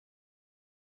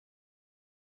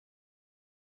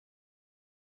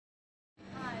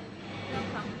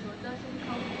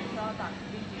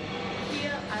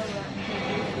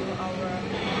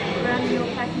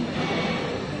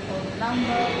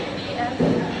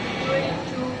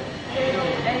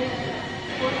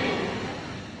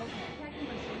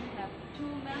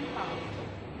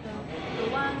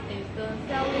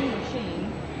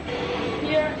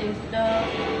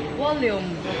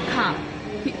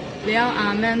there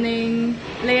are many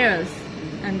layers,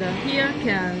 and here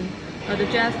can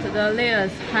adjust the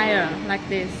layers higher like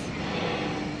this.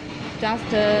 Just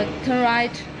turn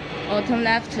right or turn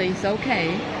left is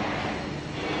okay.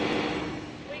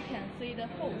 We can see the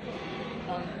host.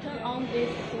 Turn on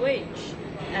this switch,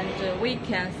 and we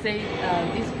can see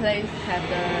this place have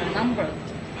the number.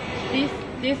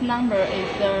 This number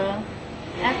is the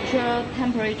actual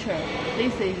temperature.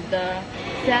 This is the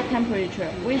set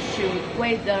temperature. We should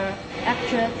wait the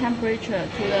actual temperature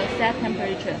to the set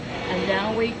temperature, and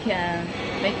then we can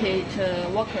make it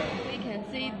worker. We can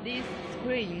see this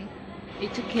screen.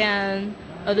 It can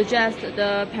adjust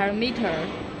the parameter.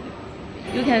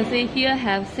 You can see here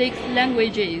have 6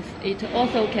 languages. It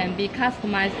also can be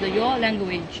customized your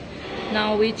language.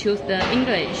 Now we choose the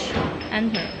English.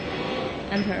 Enter.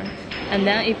 And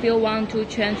then if you want to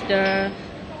change the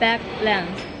back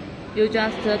length, you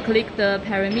just click the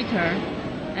parameter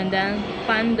and then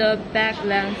find the back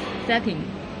length setting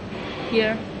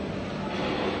here.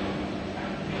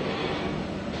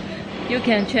 You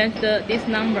can change this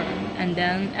number and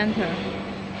then enter.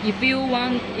 If you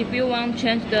want to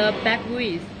change the back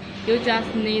width, you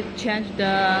just need to change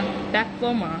the back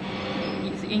former.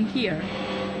 It's in here,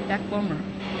 back former.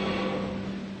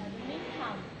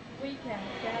 We can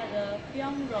set the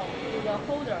film roll to the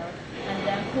holder and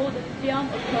then pull the film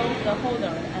across the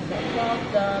holder and across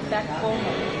the back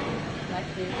former, like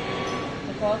this,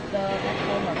 across the back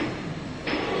former.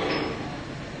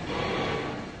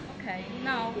 Okay,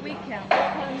 now we can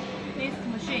open this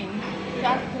machine.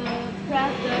 Just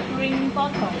press the green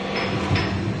button,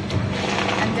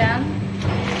 and then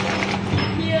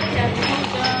here can put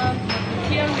the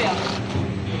material,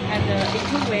 and it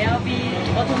will be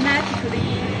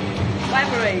automatically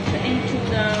vibrate into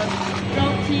the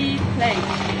floaty plate.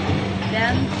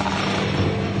 Then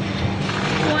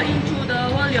pour into the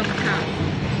volume cup,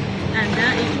 and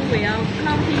then it will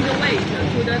counting the weight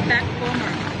to the back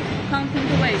former. Counting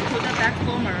the weight to the back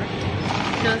former.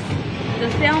 The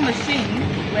cell machine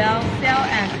will sell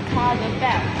and cut the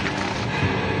back.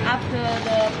 After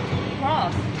the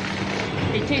process,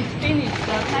 it is finished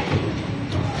the packing.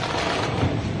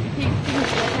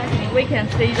 We can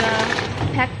see the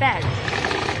pack bag.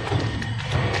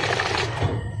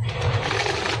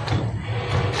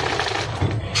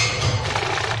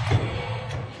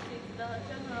 This is the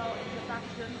general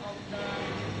introduction of the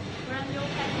granule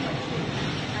packing machine,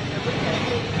 and we can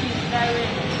see it is very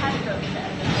intelligent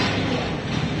and convenient.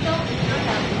 So if you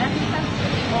have any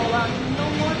questions or want to know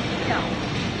more details,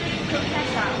 please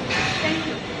contact us.